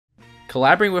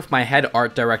Collaborating with my head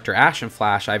art director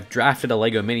Ashnflash, I've drafted a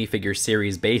LEGO minifigure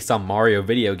series based on Mario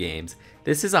video games.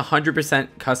 This is 100%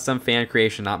 custom fan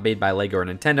creation not made by LEGO or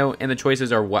Nintendo, and the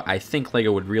choices are what I think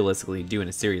LEGO would realistically do in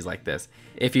a series like this.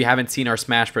 If you haven't seen our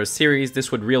Smash Bros series,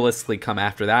 this would realistically come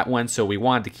after that one, so we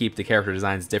wanted to keep the character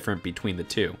designs different between the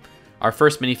two. Our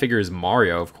first minifigure is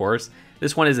Mario, of course.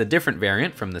 This one is a different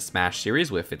variant from the Smash series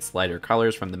with its lighter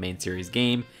colors from the main series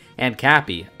game, and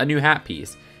Cappy, a new hat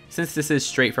piece. Since this is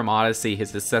straight from Odyssey,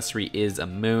 his accessory is a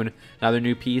moon, another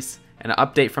new piece. An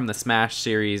update from the Smash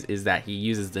series is that he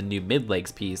uses the new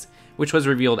mid-legs piece, which was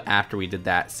revealed after we did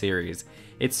that series.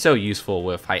 It's so useful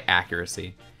with high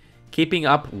accuracy. Keeping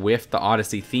up with the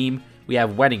Odyssey theme, we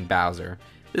have Wedding Bowser.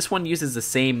 This one uses the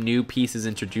same new pieces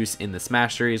introduced in the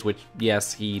Smash series, which,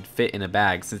 yes, he'd fit in a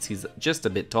bag since he's just a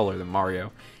bit taller than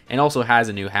Mario, and also has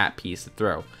a new hat piece to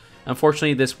throw.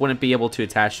 Unfortunately, this wouldn't be able to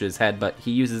attach to his head, but he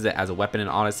uses it as a weapon in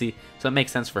Odyssey, so it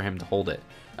makes sense for him to hold it.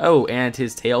 Oh, and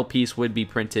his tail piece would be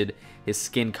printed his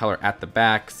skin color at the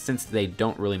back, since they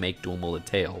don't really make dual molded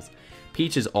tails.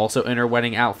 Peach is also in her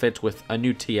wedding outfit with a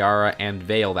new tiara and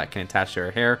veil that can attach to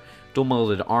her hair, dual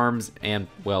molded arms, and,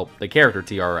 well, the character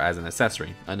tiara as an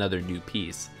accessory, another new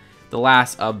piece. The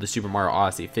last of the Super Mario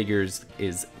Odyssey figures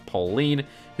is Pauline,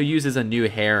 who uses a new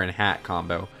hair and hat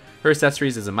combo. Her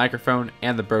accessories is a microphone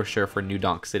and the brochure for New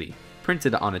Donk City,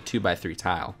 printed on a 2x3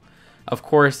 tile. Of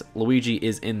course, Luigi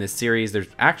is in this series. There's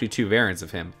actually two variants of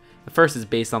him. The first is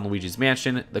based on Luigi's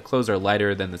Mansion. The clothes are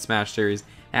lighter than the Smash series, and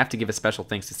I have to give a special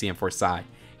thanks to CMF Draft.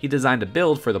 He designed a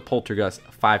build for the Poltergust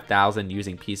 5000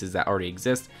 using pieces that already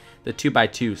exist. The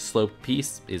 2x2 sloped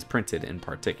piece is printed in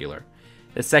particular.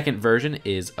 The second version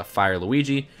is a Fire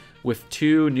Luigi, with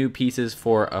two new pieces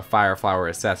for a Fire Flower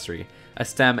accessory, a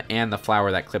stem and the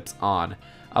flower that clips on.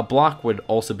 A block would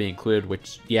also be included,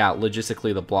 which, yeah,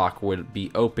 logistically the block would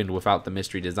be opened without the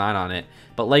mystery design on it,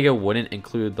 but LEGO wouldn't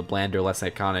include the blander, less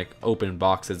iconic open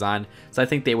box design, so I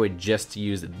think they would just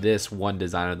use this one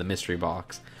design of the mystery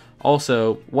box.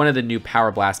 Also, one of the new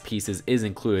Power Blast pieces is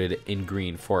included in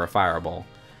green for a fireball.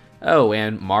 Oh,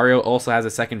 and Mario also has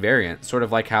a second variant, sort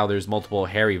of like how there's multiple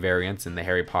Harry variants in the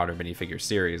Harry Potter minifigure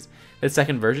series. The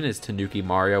second version is Tanuki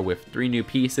Mario with 3 new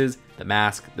pieces, the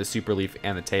mask, the super leaf,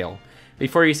 and the tail.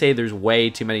 Before you say there's way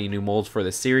too many new molds for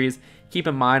this series, keep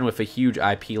in mind with a huge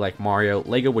IP like Mario,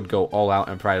 LEGO would go all out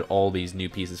and provide all these new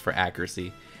pieces for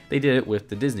accuracy. They did it with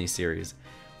the Disney series.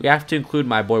 We have to include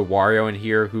my boy Wario in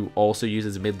here, who also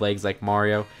uses mid-legs like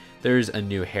Mario. There's a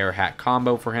new hair hat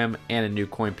combo for him, and a new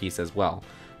coin piece as well.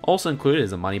 Also included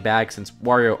is a money bag, since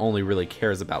Wario only really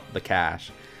cares about the cash.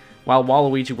 While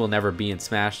Waluigi will never be in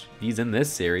Smash, he's in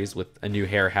this series with a new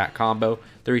hair hat combo,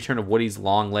 the return of Woody's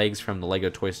long legs from the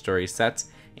LEGO Toy Story sets,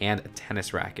 and a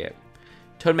tennis racket.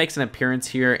 Toad makes an appearance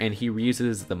here, and he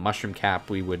reuses the mushroom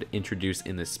cap we would introduce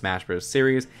in the Smash Bros.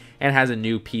 Series, and has a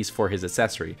new piece for his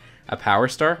accessory, a Power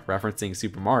Star referencing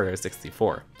Super Mario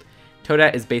 64.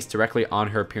 Toadette is based directly on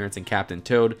her appearance in Captain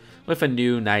Toad, with a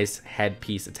new nice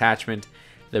headpiece attachment,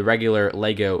 the regular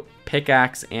LEGO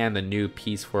pickaxe, and the new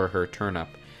piece for her turnip,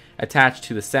 attached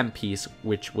to the stem piece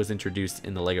which was introduced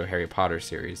in the LEGO Harry Potter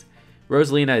series.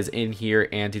 Rosalina is in here,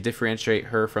 and to differentiate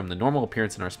her from the normal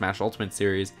appearance in our Smash Ultimate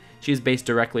series, she is based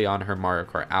directly on her Mario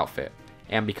Kart outfit,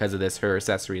 and because of this, her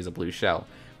accessory is a blue shell,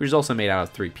 which is also made out of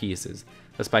 3 pieces.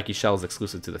 The spiky shell is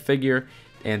exclusive to the figure,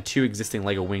 and 2 existing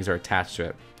LEGO wings are attached to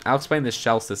it. I'll explain this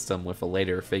shell system with a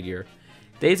later figure.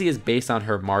 Daisy is based on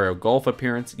her Mario Golf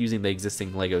appearance using the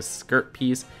existing LEGO skirt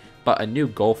piece, but a new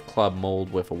golf club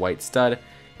mold with a white stud,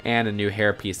 and a new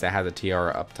hair piece that has a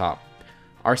tiara up top.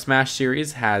 Our Smash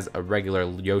series has a regular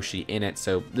Yoshi in it,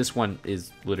 so this one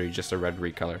is literally just a red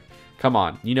recolor. Come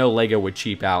on, you know LEGO would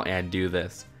cheap out and do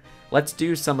this. Let's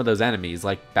do some of those enemies,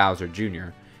 like Bowser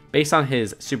Jr. Based on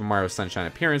his Super Mario Sunshine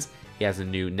appearance, he has a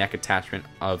new neck attachment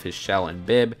of his shell and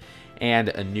bib, and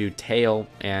a new tail,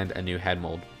 and a new head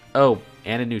mold. Oh,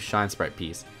 and a new Shine Sprite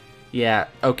piece. Yeah,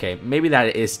 okay, maybe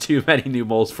that is too many new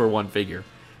molds for one figure.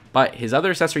 But his other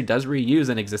accessory does reuse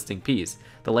an existing piece,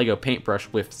 the LEGO paintbrush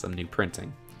with some new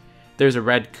printing. There's a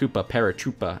red Koopa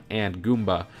Paratroopa and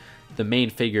Goomba, the main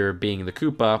figure being the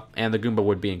Koopa, and the Goomba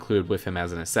would be included with him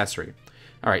as an accessory.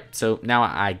 Alright, so now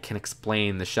I can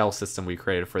explain the shell system we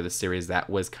created for this series that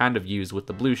was kind of used with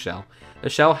the blue shell. The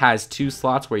shell has 2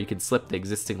 slots where you can slip the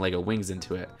existing LEGO wings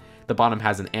into it. The bottom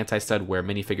has an anti-stud where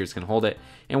minifigures can hold it,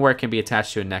 and where it can be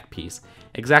attached to a neck piece.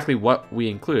 Exactly what we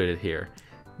included here.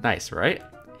 Nice, right?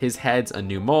 His head's a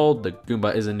new mold, the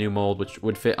Goomba is a new mold, which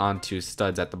would fit onto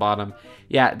studs at the bottom.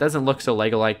 Yeah, it doesn't look so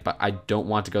Lego-like, but I don't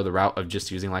want to go the route of just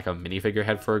using like a minifigure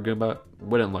head for a Goomba.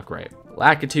 Wouldn't look right.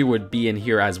 Lakitu would be in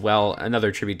here as well,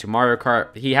 another tribute to Mario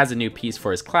Kart. He has a new piece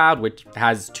for his cloud, which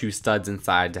has 2 studs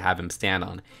inside to have him stand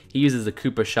on. He uses the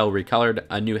Koopa shell recolored,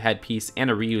 a new headpiece,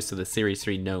 and a reuse of the Series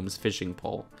 3 Gnome's fishing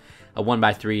pole. A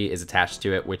 1x3 is attached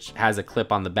to it, which has a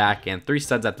clip on the back and 3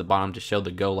 studs at the bottom to show the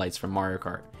go lights from Mario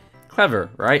Kart. Clever,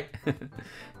 right?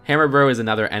 Hammer Bro is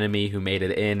another enemy who made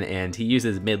it in, and he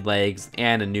uses mid-legs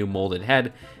and a new molded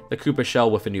head, the Koopa shell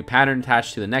with a new pattern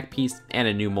attached to the neck piece, and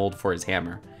a new mold for his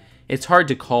hammer. It's hard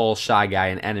to call Shy Guy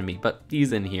an enemy, but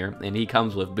he's in here, and he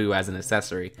comes with Boo as an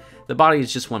accessory. The body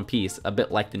is just one piece, a bit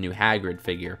like the new Hagrid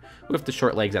figure, with the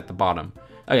short legs at the bottom.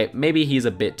 Okay, maybe he's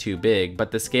a bit too big,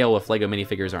 but the scale with LEGO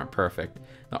minifigures aren't perfect.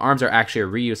 The arms are actually a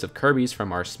reuse of Kirby's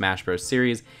from our Smash Bros.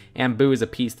 Series, and Boo is a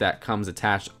piece that comes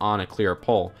attached on a clear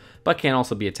pole, but can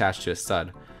also be attached to a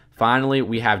stud. Finally,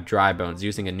 we have Dry Bones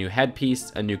using a new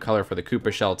headpiece, a new color for the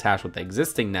Koopa shell attached with the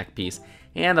existing neck piece,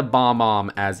 and a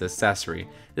Bomb as an accessory.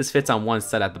 This fits on one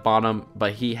stud at the bottom,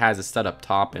 but he has a stud up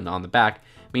top and on the back,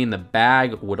 meaning the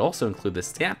bag would also include the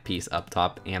stamp piece up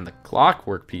top and the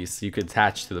clockwork piece you could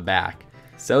attach to the back.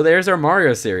 So there's our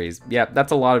Mario series. Yeah,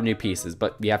 that's a lot of new pieces,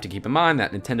 but you have to keep in mind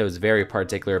that Nintendo is very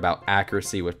particular about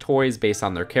accuracy with toys based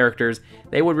on their characters.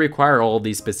 They would require all of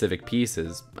these specific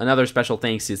pieces. Another special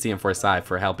thanks to CM4SI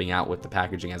for helping out with the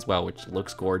packaging as well, which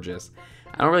looks gorgeous.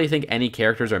 I don't really think any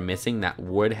characters are missing that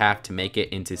would have to make it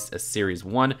into a Series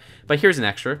 1, but here's an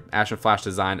extra. Ashnflash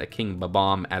designed a King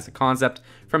Bob-omb as a concept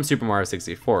from Super Mario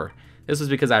 64. This was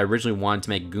because I originally wanted to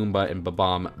make Goomba and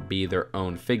Bob-omb be their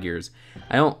own figures.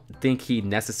 I don't think he'd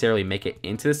necessarily make it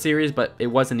into the series, but it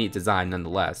was a neat design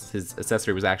nonetheless. His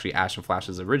accessory was actually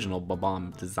Ashnflash's original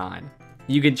Bob-omb design.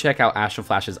 You can check out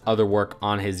Ashnflash's other work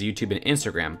on his YouTube and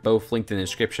Instagram, both linked in the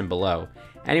description below.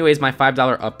 Anyways, my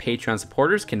 $5 up Patreon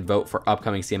supporters can vote for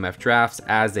upcoming CMF drafts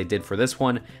as they did for this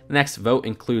one. The next vote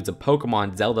includes a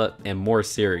Pokemon, Zelda, and more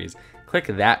series. Click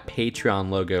that Patreon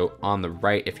logo on the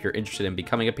right if you're interested in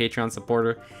becoming a Patreon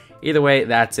supporter. Either way,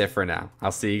 that's it for now.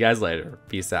 I'll see you guys later.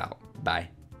 Peace out. Bye.